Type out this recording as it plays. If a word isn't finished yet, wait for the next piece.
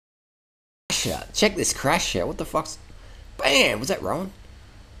shot. Check this crash shot. What the fuck's... Bam! Was that Rowan?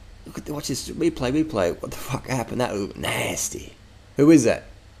 Look at the... Watch this. Replay. What the fuck happened? That looked nasty. Who is that?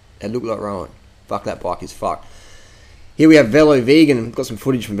 That looked like Rowan. Fuck, that bike is fucked. Here we have Velo Vegan. Got some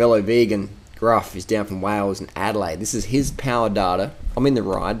footage from Velo Vegan. Gruff is down from Wales and Adelaide. This is his power data. I'm in the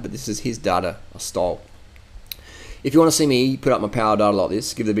ride, but this is his data I stole. If you want to see me put up my power data like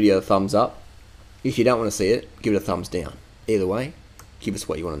this, give the video a thumbs up. If you don't want to see it, give it a thumbs down. Either way, give us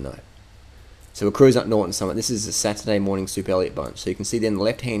what you want to know. So we're cruising up Norton Summit. This is a Saturday morning Super Elliott bunch. So you can see there on the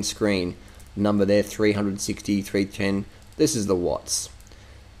left-hand screen, number there, 360, 310. This is the watts.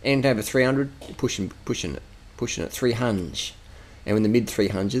 And over 300, pushing it, 300. And in the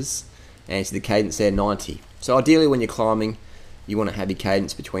mid-300s, and to the cadence there, 90. So ideally when you're climbing, you want to have your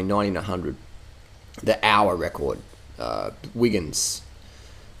cadence between 90 and 100. The hour record. Wiggins,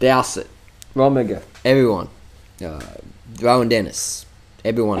 Dowsett, Rominger, everyone. Rowan Dennis,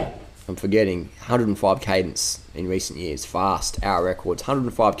 everyone. I'm forgetting. 105 cadence in recent years. Fast, hour records.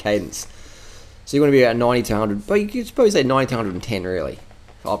 105 cadence. So you want to be about 90 to 100. But you could suppose say 90 to 110 really.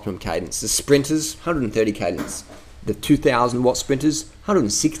 For optimum cadence. The sprinters, 130 cadence. The 2,000 watt sprinters,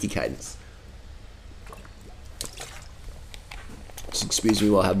 160 cadence. Just excuse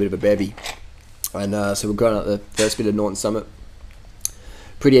me while I have a bit of a bevy. And so we're going up the first bit of Norton Summit.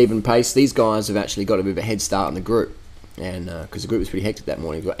 Pretty even pace. These guys have actually got a bit of a head start in the group. And because the group was pretty hectic that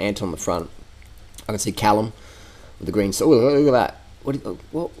morning. We've got Anton on the front. I can see Callum with the green. So look at that.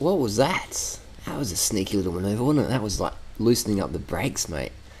 What was that? That was a sneaky little manoeuvre, wasn't it? That was like loosening up the brakes,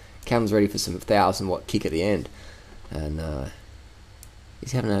 mate. Callum's ready for some 1,000 watt kick at the end. And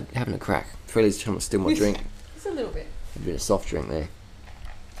he's having a crack. Freddie's trying to steal my drink. Just a little bit. A bit of soft drink there.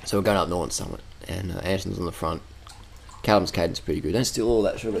 So we're going up Norton Summit. And Anton's on the front. Callum's cadence is pretty good. Don't steal all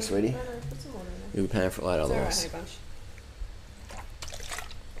that sugar, sweetie. No, put some more in there. You'll be paying for it later otherwise. It's alright,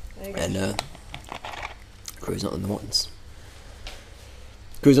 honey bunch. And cruising up the Nortons.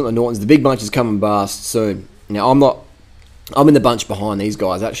 Cruising up the Nortons. The big bunch is coming past soon. Now I'm in the bunch behind these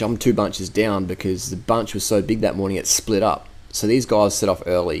guys. Actually, I'm 2 bunches down because the bunch was so big that morning it split up. So these guys set off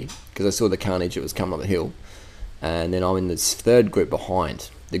early because I saw the carnage that was coming up the hill. And then I'm in this third group behind.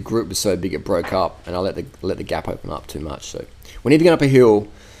 The group was so big it broke up, and I let the gap open up too much. So whenever you're going up a hill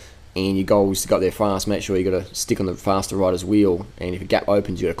and your goal is to go up there fast, make sure you got to stick on the faster rider's wheel. And if a gap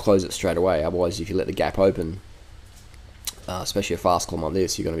opens, you got to close it straight away. Otherwise, if you let the gap open, especially a fast climb like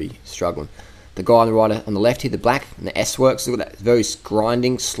this, you're going to be struggling. The guy on the right on the left here, the black and the S works. Look at that, very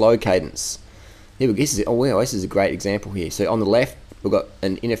grinding, slow cadence. Here we go. This is a great example here. So on the left, we've got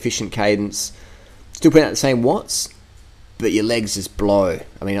an inefficient cadence. Still putting out the same watts, but your legs just blow.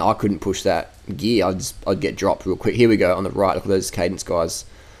 I mean, I couldn't push that gear. I'd get dropped real quick. Here we go on the right. Look at those cadence guys.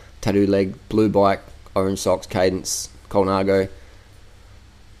 Tattoo leg, blue bike, orange socks, cadence, Colnago,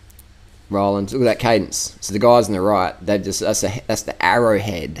 Roland. Look at that cadence. So the guys on the right, that's the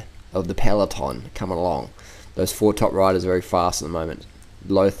arrowhead of the peloton coming along. Those 4 top riders are very fast at the moment.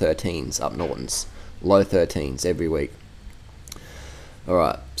 Low 13s up Nortons. Low 13s every week.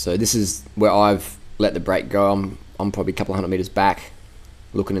 Alright, so this is where I've let the brake go. I'm probably a couple of 100 meters back,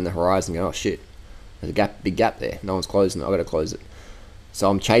 looking in the horizon going, oh shit, there's a big gap there. No one's closing it. I've got to close it. So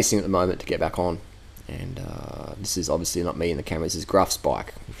I'm chasing at the moment to get back on. And this is obviously not me in the camera. This is Gruff's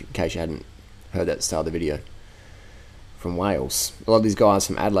bike, in case you hadn't heard that at the start of the video. From Wales. A lot of these guys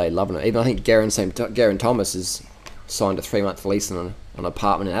from Adelaide loving it. Even I think Garen Thomas has signed a 3-month lease on an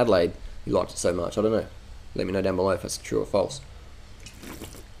apartment in Adelaide. He liked it so much. I don't know. Let me know down below if that's true or false.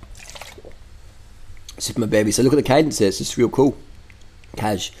 Sip my baby. So look at the cadence there. It's just real cool.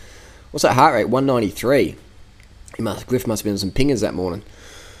 Cash. What's that heart rate? 193. Griff must have been on some pingers that morning.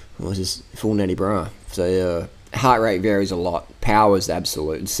 Or was just full natty bra. So heart rate varies a lot. Power is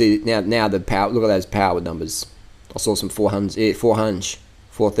absolute. See now the power. Look at those power numbers. I saw some 400,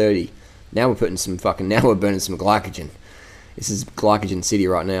 430. Now we're putting some now we're burning some glycogen. This is glycogen city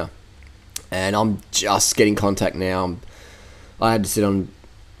right now. And I'm just getting contact now. I had to sit on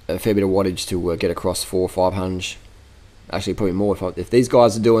a fair bit of wattage to get across 400 or 500. Actually, probably more. If these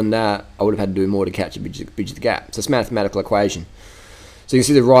guys are doing that, I would have had to do more to catch a bridge the gap. So it's a mathematical equation. So you can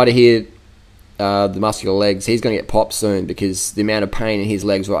see the rider here, the muscular legs, he's going to get popped soon because the amount of pain in his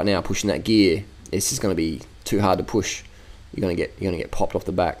legs right now pushing that gear, it's just going to be too hard to push. You're going to get popped off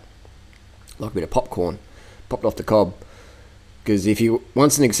the back like a bit of popcorn, popped off the cob. Because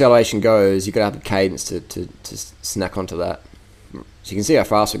once an acceleration goes, you've got to have a cadence to snack onto that. So you can see how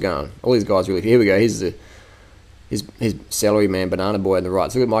fast we're going. All these guys really. Here we go. Here's his celery man, banana boy on the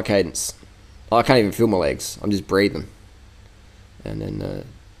right. So look at my cadence. I can't even feel my legs. I'm just breathing. And then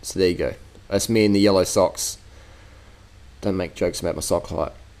so there you go. That's me in the yellow socks. Don't make jokes about my sock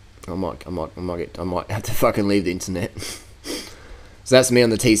height. I might have to fucking leave the internet. So that's me on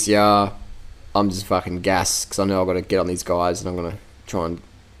the TCR. I'm just fucking gassed because I know I've got to get on these guys and I'm gonna try and.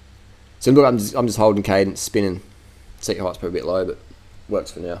 So look, I'm just holding cadence, spinning. Seat height's probably a bit low, but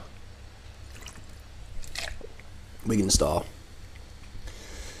works for now. Wigan style.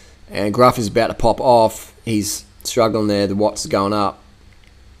 And Gruff is about to pop off. He's struggling there. The watts are going up.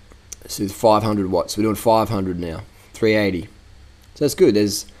 So 500 watts. We're doing 500 now. 380. So that's good.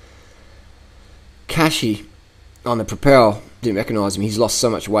 There's Kashi on the Propel. Didn't recognise him. He's lost so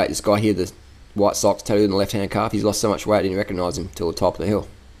much weight. This guy here, the white socks tattooed in the left-hand calf, he's lost so much weight I didn't recognise him till the top of the hill.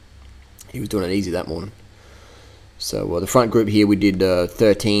 He was doing it easy that morning. So the front group here, we did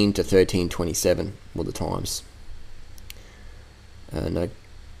 13 to 13:27 were the times. And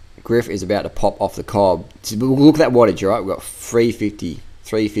Griff is about to pop off the cob. So look at that wattage, right? We've got 350,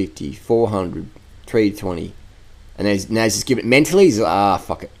 350, 400, 320. And now he's just giving it mentally. He's like,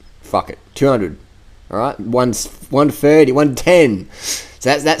 fuck it, 200. All right, 130, 110.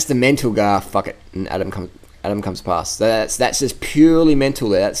 So that's the mental guy. Fuck it, and Adam comes past. So that's just purely mental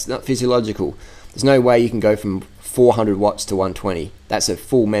there. That's not physiological. There's no way you can go from 400 watts to 120. That's a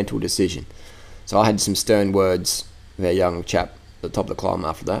full mental decision. So I had some stern words with a young chap at the top of the climb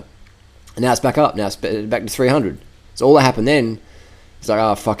after that. And now it's back up. Now it's back to 300. So all that happened then, it's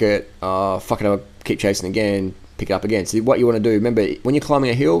like, fuck it, I'll keep chasing again, pick it up again. So what you want to do, remember, when you're climbing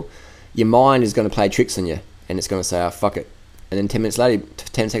a hill, your mind is going to play tricks on you, and it's going to say, fuck it. And then 10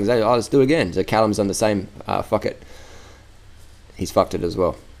 seconds later, let's do it again. So Callum's done the same, fuck it. He's fucked it as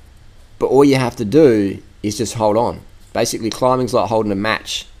well. But all you have to do is just hold on. Basically, climbing's like holding a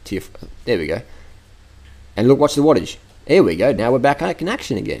match to your... There we go. And look, watch the wattage. There we go. Now we're back in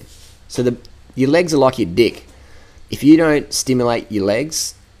action again. So your legs are like your dick. If you don't stimulate your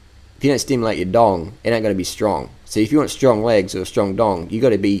legs, if you don't stimulate your dong, it ain't going to be strong. So if you want strong legs or a strong dong, you got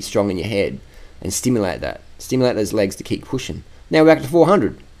to be strong in your head and stimulate that. Stimulate those legs to keep pushing. Now we're back to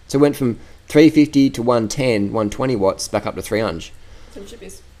 400. So it went from 350 to 110, 120 watts, back up to 300. Some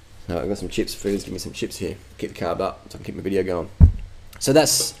chippies. No, I've got some chips. Freeze, give me some chips here. Keep the carb up so I can keep my video going. So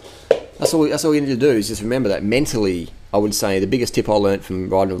that's all you need to do is just remember that mentally. I would say the biggest tip I learned from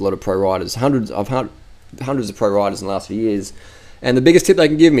riding with a lot of pro riders, hundreds of pro riders in the last few years, and the biggest tip they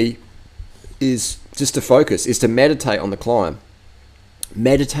can give me is just to focus, is to meditate on the climb.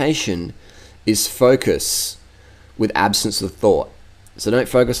 Meditation is focus with absence of thought. So don't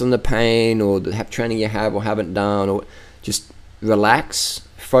focus on the pain or the training you have or haven't done, or just relax,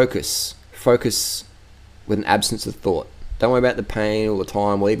 focus with an absence of thought. Don't worry about the pain all the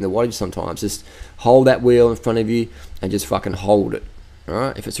time or even the wattage sometimes. Just hold that wheel in front of you and just fucking hold it.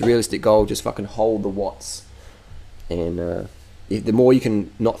 Alright? If it's a realistic goal, just fucking hold the watts. And the more you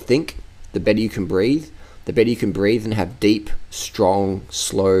can not think, the better you can breathe. The better you can breathe and have deep, strong,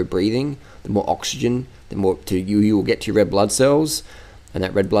 slow breathing, the more oxygen, the more you will get to your red blood cells. And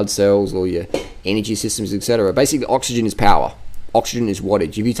that red blood cells or your energy systems, etc. Basically, oxygen is power. Oxygen is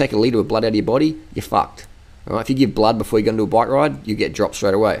wattage. If you take a litre of blood out of your body, you're fucked. All right? If you give blood before you go into a bike ride, you get dropped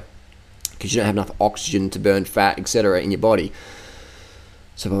straight away because you don't have enough oxygen to burn fat, etc. in your body.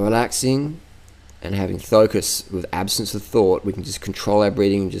 So by relaxing and having focus with absence of thought, we can just control our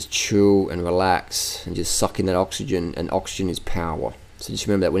breathing and just chill and relax and just suck in that oxygen, and oxygen is power. So just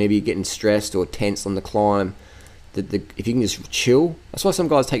remember that whenever you're getting stressed or tense on the climb, if you can just chill. That's why some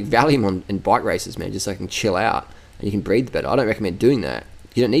guys take Valium in bike races, man, just so they can chill out and you can breathe better. I don't recommend doing that.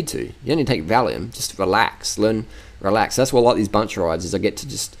 You don't need to. You don't need to take Valium. Just relax. Relax. That's what I like these bunch rides, is I get to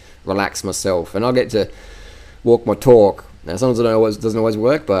just relax myself. And I get to walk my talk. Now, sometimes it doesn't always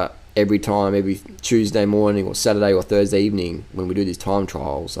work, but every Tuesday morning or Saturday or Thursday evening when we do these time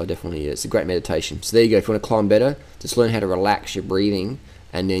trials, it's a great meditation. So there you go. If you want to climb better, just learn how to relax your breathing,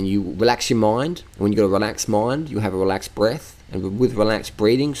 and then you relax your mind. And when you've got a relaxed mind, you have a relaxed breath. And with relaxed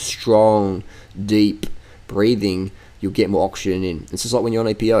breathing, strong, deep breathing, you'll get more oxygen in. It's just like when you're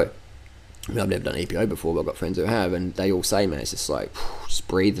on EPO. I mean, I've never done EPO before, but I've got friends who have, and they all say, man, it's just like, just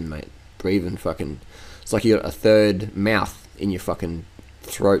breathing, mate. Breathing, fucking, it's like you got a third mouth in your fucking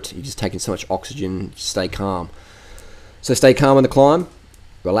throat. You're just taking so much oxygen. Stay calm. So stay calm on the climb,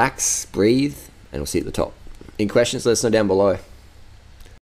 relax, breathe, and we'll see you at the top. Any questions, let us know down below.